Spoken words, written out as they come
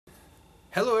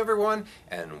Hello everyone,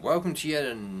 and welcome to yet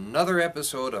another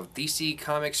episode of DC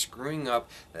Comics screwing up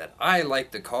that I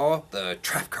like to call the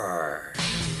Trap Card.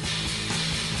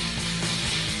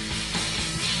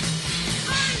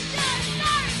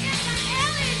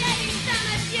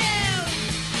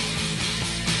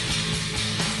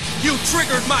 You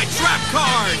triggered my trap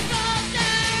card!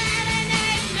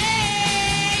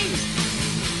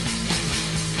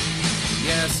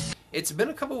 Yes, it's been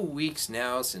a couple of weeks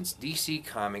now since DC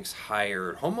Comics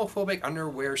hired homophobic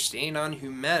underwear stain on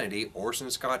humanity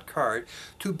Orson Scott Card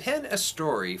to pen a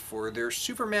story for their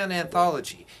Superman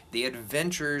anthology, The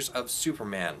Adventures of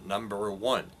Superman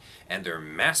 #1, and their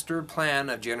master plan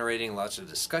of generating lots of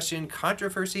discussion,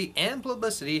 controversy, and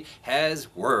publicity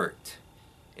has worked.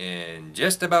 In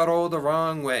just about all the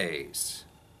wrong ways.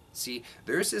 See,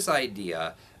 there's this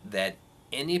idea that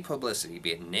any publicity,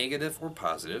 be it negative or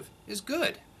positive, is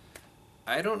good.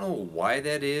 I don't know why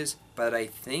that is, but I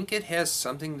think it has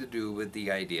something to do with the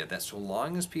idea that so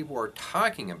long as people are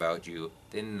talking about you,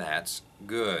 then that's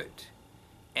good.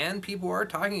 And people are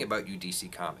talking about you,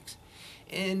 DC Comics,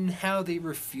 and how they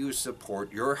refuse to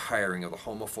support your hiring of the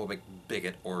homophobic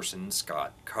bigot Orson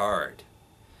Scott Card.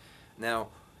 Now,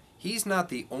 he's not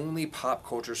the only pop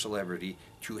culture celebrity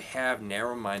to have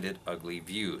narrow-minded, ugly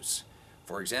views.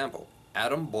 For example,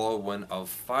 Adam Baldwin of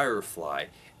Firefly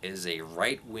is a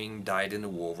right-wing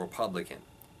dyed-in-the-wool Republican,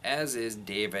 as is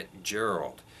David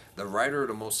Gerrold, the writer of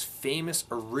the most famous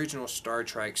original Star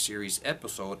Trek series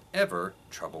episode ever,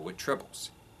 Trouble with Tribbles.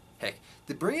 Heck,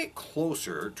 to bring it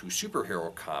closer to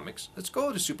superhero comics, let's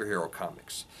go to superhero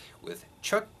comics with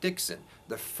Chuck Dixon,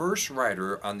 the first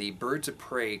writer on the Birds of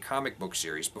Prey comic book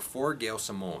series before Gail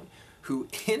Simone, who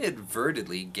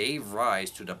inadvertently gave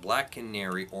rise to the Black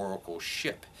Canary Oracle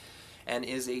ship, and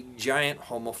is a giant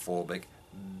homophobic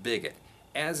bigot,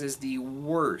 as is the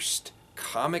worst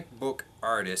comic book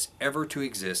artist ever to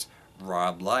exist,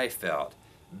 Rob Liefeld,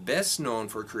 best known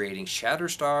for creating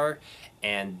Shatterstar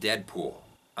and Deadpool.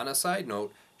 On a side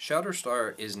note,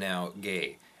 Shatterstar is now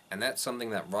gay, and that's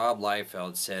something that Rob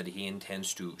Liefeld said he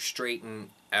intends to straighten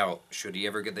out should he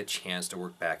ever get the chance to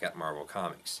work back at Marvel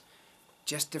Comics.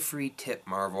 Just a free tip,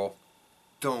 Marvel.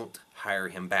 Don't hire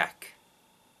him back.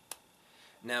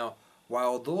 Now,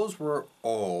 while those were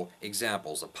all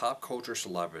examples of pop culture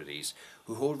celebrities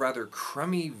who hold rather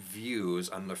crummy views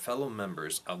on their fellow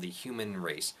members of the human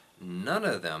race, none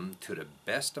of them, to the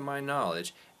best of my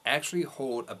knowledge, actually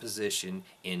hold a position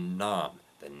in NOM,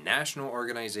 the National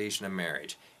Organization of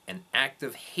Marriage, an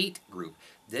active hate group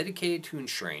dedicated to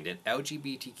ensuring that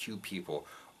LGBTQ people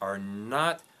are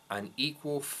not on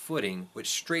equal footing with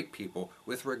straight people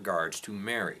with regards to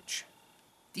marriage.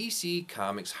 DC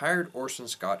Comics hired Orson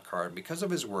Scott Card because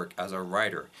of his work as a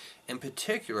writer, in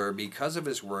particular because of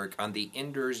his work on the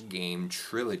Ender's Game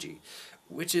trilogy,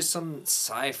 which is some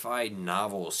sci-fi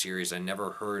novel series I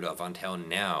never heard of until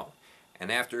now. And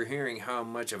after hearing how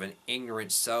much of an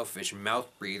ignorant, selfish mouth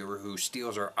breather who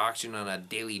steals our oxygen on a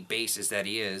daily basis that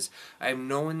he is, I have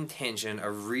no intention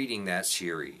of reading that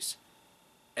series.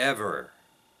 Ever.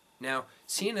 Now,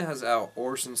 seeing as how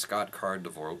Orson Scott Card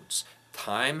devotes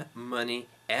time, money,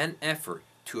 and effort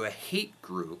to a hate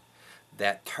group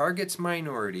that targets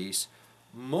minorities,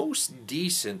 most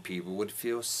decent people would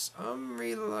feel some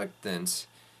reluctance,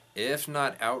 if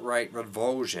not outright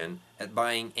revulsion, at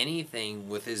buying anything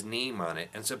with his name on it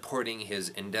and supporting his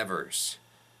endeavors.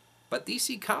 But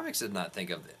DC Comics did not think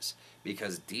of this,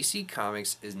 because DC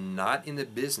Comics is not in the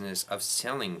business of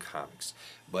selling comics,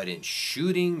 but in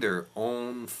shooting their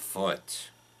own foot.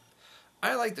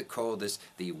 I like to call this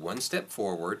the one step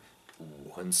forward,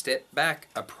 one step back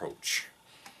approach.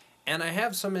 And I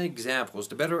have some examples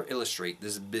to better illustrate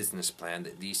this business plan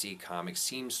that DC Comics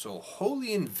seems so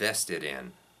wholly invested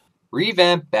in.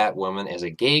 Revamp Batwoman as a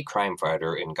gay crime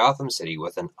fighter in Gotham City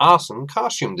with an awesome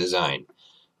costume design.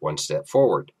 One step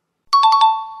forward.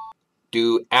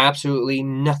 Do absolutely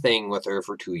nothing with her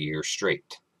for 2 years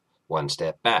straight. One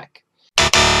step back.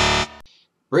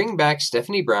 Bring back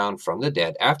Stephanie Brown from the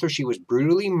dead after she was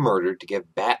brutally murdered to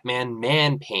give Batman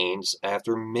man pains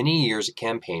after many years of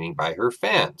campaigning by her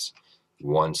fans.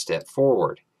 One step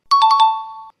forward.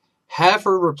 Have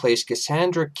her replace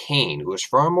Cassandra Cain, who was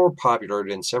far more popular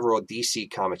than several DC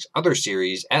Comics other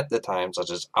series at the time, such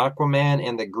as Aquaman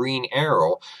and the Green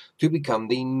Arrow, to become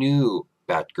the new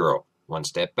Batgirl. One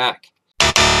step back.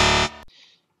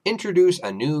 Introduce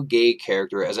a new gay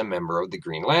character as a member of the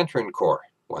Green Lantern Corps.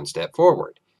 One step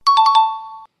forward.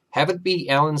 Have it be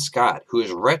Alan Scott, who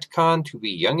is retconned to be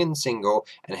young and single,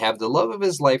 and have the love of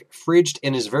his life fridged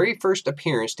in his very first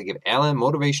appearance to give Alan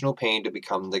motivational pain to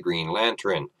become the Green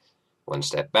Lantern. One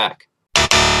step back.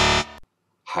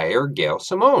 Hire Gail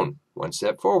Simone. one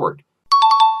step forward.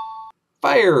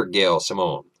 Fire Gail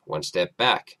Simone, one step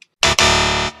back.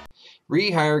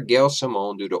 Rehire Gail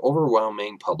Simone due to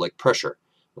overwhelming public pressure,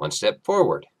 one step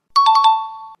forward.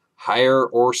 Hire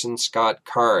Orson Scott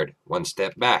Card, one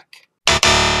step back.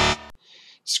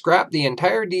 Scrap the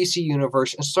entire DC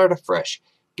universe and start afresh,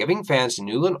 giving fans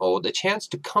new and old a chance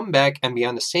to come back and be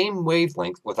on the same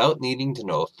wavelength without needing to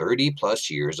know 30 plus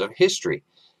years of history,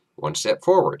 one step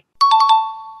forward.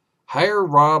 Hire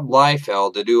Rob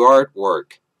Liefeld to do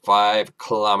artwork, 5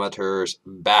 kilometers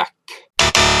back.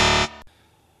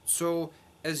 So,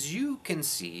 as you can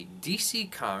see, DC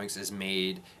Comics has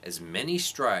made as many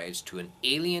strides to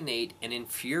alienate and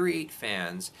infuriate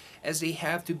fans as they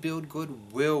have to build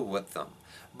goodwill with them.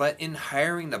 But in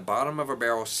hiring the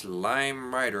bottom-of-a-barrel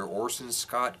slime writer Orson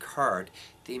Scott Card,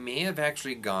 they may have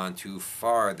actually gone too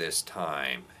far this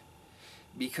time.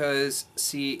 Because,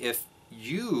 see, if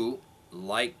you,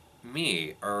 like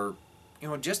me, are,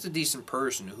 just a decent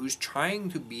person who's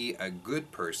trying to be a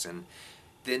good person,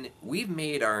 then we've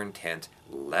made our intent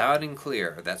loud and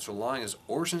clear that so long as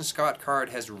Orson Scott Card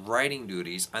has writing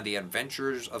duties on the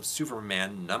Adventures of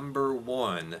Superman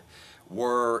 #1,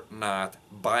 we're not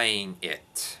buying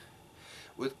it.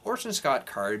 With Orson Scott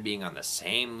Card being on the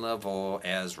same level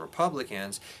as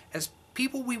Republicans, as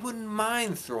people we wouldn't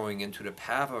mind throwing into the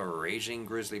path of a raging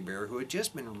grizzly bear who had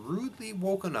just been rudely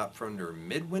woken up from their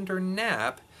midwinter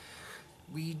nap,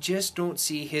 we just don't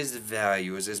see his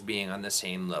values as being on the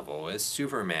same level as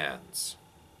Superman's.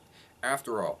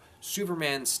 After all,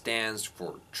 Superman stands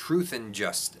for truth and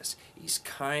justice. He's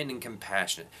kind and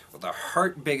compassionate, with a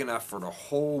heart big enough for the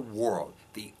whole world,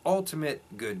 the ultimate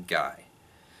good guy.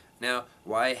 Now,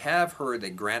 while I have heard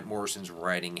that Grant Morrison's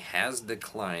writing has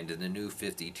declined in the New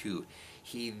 52,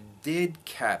 he did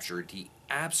capture the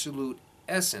absolute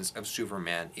essence of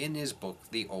Superman in his book,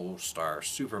 The All-Star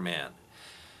Superman.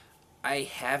 I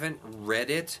haven't read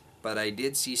it, but I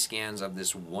did see scans of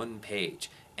this one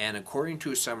page, and according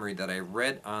to a summary that I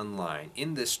read online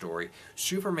in this story,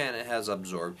 Superman has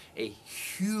absorbed a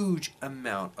huge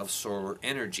amount of solar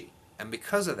energy, and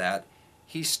because of that,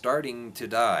 he's starting to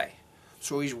die.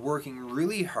 So he's working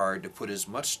really hard to put as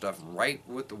much stuff right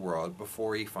with the world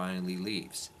before he finally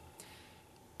leaves.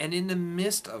 And in the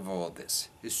midst of all this,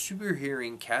 his super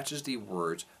hearing catches the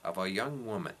words of a young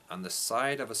woman on the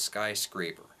side of a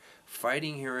skyscraper,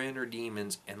 fighting her inner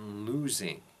demons and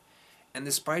losing. And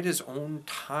despite his own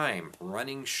time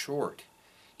running short,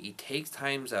 he takes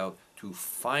times out to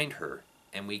find her,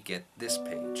 and we get this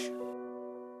page.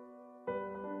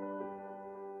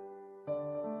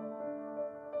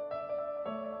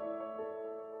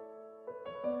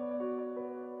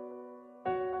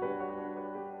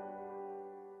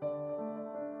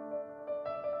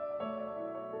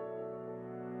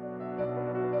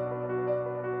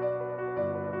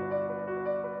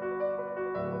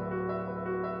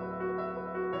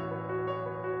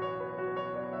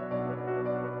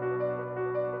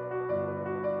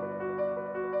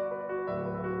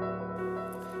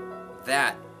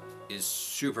 That is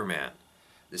Superman.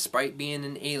 Despite being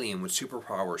an alien with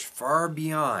superpowers far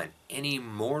beyond any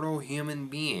mortal human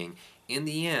being, in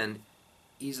the end,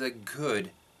 he's a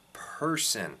good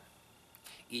person.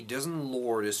 He doesn't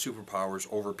lord his superpowers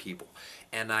over people,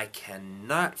 and I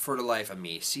cannot for the life of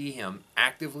me see him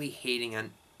actively hating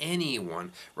on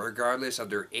anyone regardless of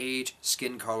their age,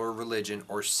 skin color, religion,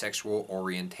 or sexual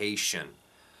orientation.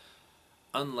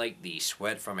 Unlike the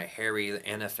sweat from a hairy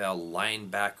NFL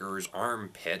linebacker's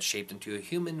armpit shaped into a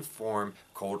human form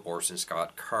called Orson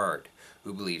Scott Card,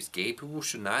 who believes gay people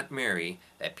should not marry,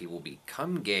 that people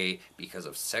become gay because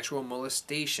of sexual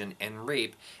molestation and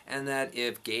rape, and that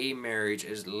if gay marriage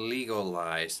is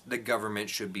legalized, the government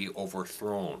should be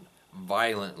overthrown,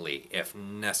 violently if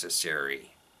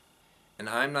necessary. And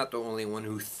I'm not the only one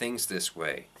who thinks this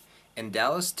way. In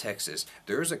Dallas, Texas,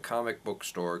 there is a comic book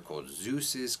store called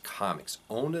Zeus's Comics,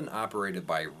 owned and operated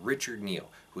by Richard Neal,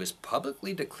 who has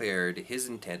publicly declared his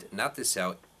intent not to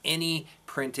sell any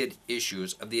printed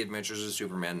issues of The Adventures of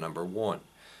Superman #1.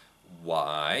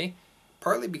 Why?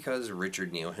 Partly because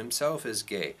Richard Neal himself is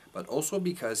gay, but also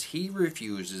because he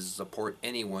refuses to support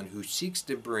anyone who seeks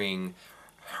to bring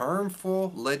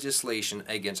harmful legislation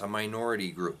against a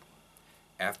minority group.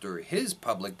 After his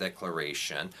public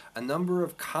declaration, a number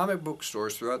of comic book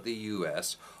stores throughout the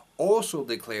U.S. also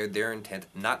declared their intent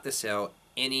not to sell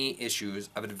any issues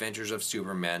of Adventures of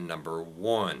Superman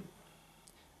 #1.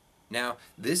 Now,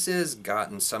 this has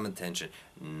gotten some attention,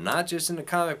 not just in the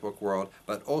comic book world,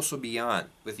 but also beyond,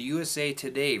 with USA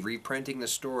Today reprinting the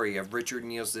story of Richard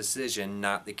Neal's decision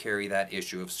not to carry that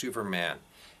issue of Superman.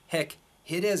 Heck,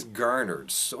 It has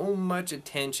garnered so much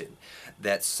attention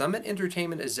that Summit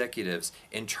Entertainment executives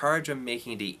in charge of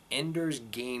making the Ender's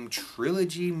Game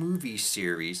trilogy movie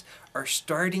series are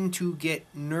starting to get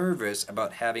nervous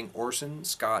about having Orson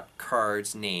Scott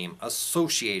Card's name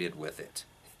associated with it.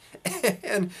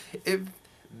 And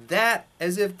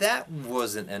as if that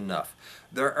wasn't enough,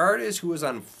 the artist who was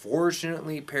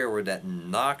unfortunately paired with that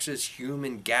noxious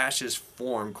human gaseous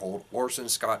form called Orson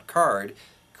Scott Card,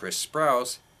 Chris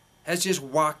Sprouse, has just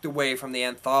walked away from the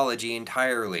anthology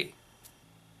entirely.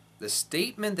 The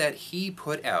statement that he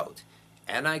put out,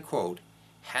 and I quote,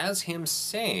 has him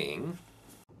saying,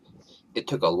 "It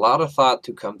took a lot of thought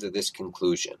to come to this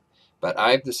conclusion, but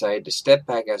I've decided to step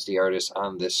back as the artist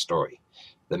on this story.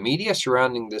 The media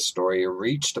surrounding this story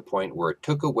reached a point where it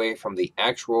took away from the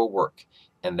actual work,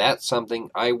 and that's something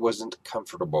I wasn't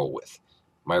comfortable with.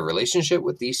 My relationship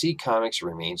with DC Comics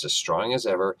remains as strong as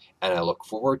ever, and I look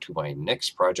forward to my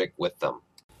next project with them."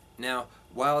 Now,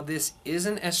 while this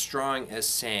isn't as strong as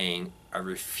saying, "I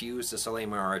refuse to sully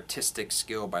my artistic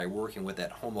skill by working with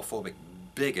that homophobic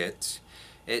bigot,"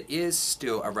 it is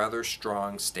still a rather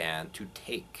strong stand to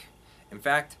take. In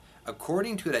fact,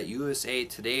 according to that USA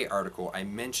Today article I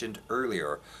mentioned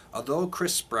earlier, although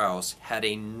Chris Sprouse had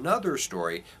another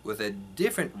story with a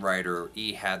different writer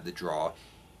he had to draw,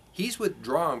 he's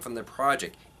withdrawn from the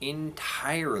project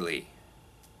entirely.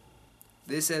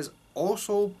 This has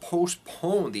also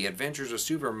postponed The Adventures of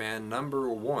Superman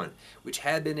 #1, which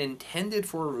had been intended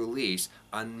for release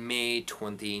on May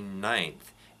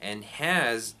 29th, and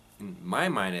has, in my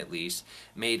mind at least,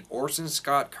 made Orson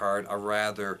Scott Card a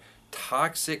rather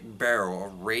toxic barrel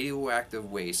of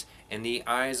radioactive waste in the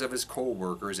eyes of his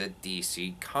co-workers at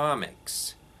DC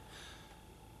Comics.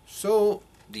 So,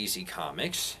 DC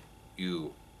Comics,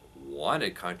 you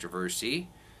wanted controversy,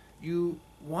 you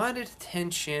wanted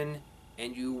attention,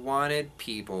 and you wanted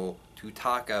people to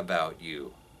talk about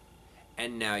you.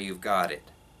 And now you've got it.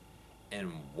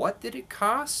 And what did it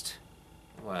cost?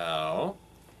 Well,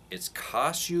 it's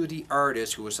cost you the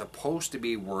artist who was supposed to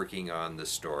be working on the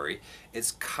story.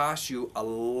 It's cost you a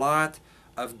lot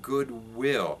of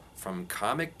goodwill from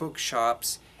comic book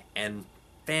shops and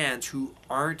fans who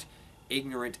aren't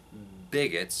ignorant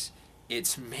bigots.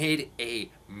 It's made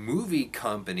a movie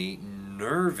company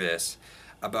nervous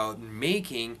about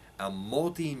making a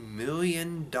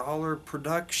multi-million-dollar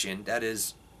production that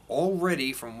is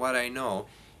already, from what I know,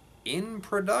 in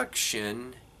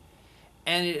production,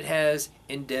 and it has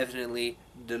indefinitely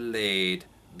delayed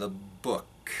the book.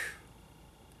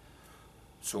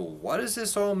 So what does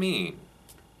this all mean?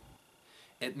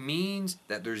 It means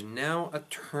that there's now a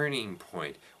turning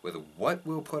point with what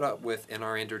we'll put up with in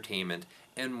our entertainment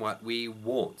and what we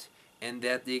won't. And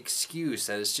that the excuse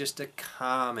that it's just a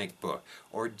comic book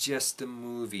or just a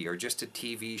movie or just a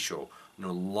TV show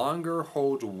no longer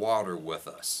holds water with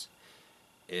us.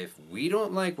 If we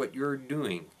don't like what you're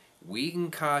doing, we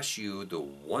can cost you the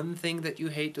one thing that you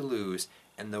hate to lose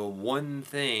and the one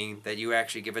thing that you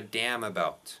actually give a damn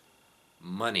about.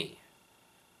 Money.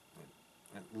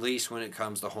 At least when it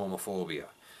comes to homophobia.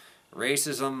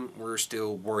 Racism, we're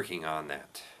still working on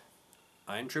that.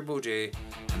 I'm Triple J,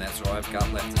 and that's all I've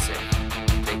got left to say.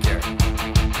 Take care.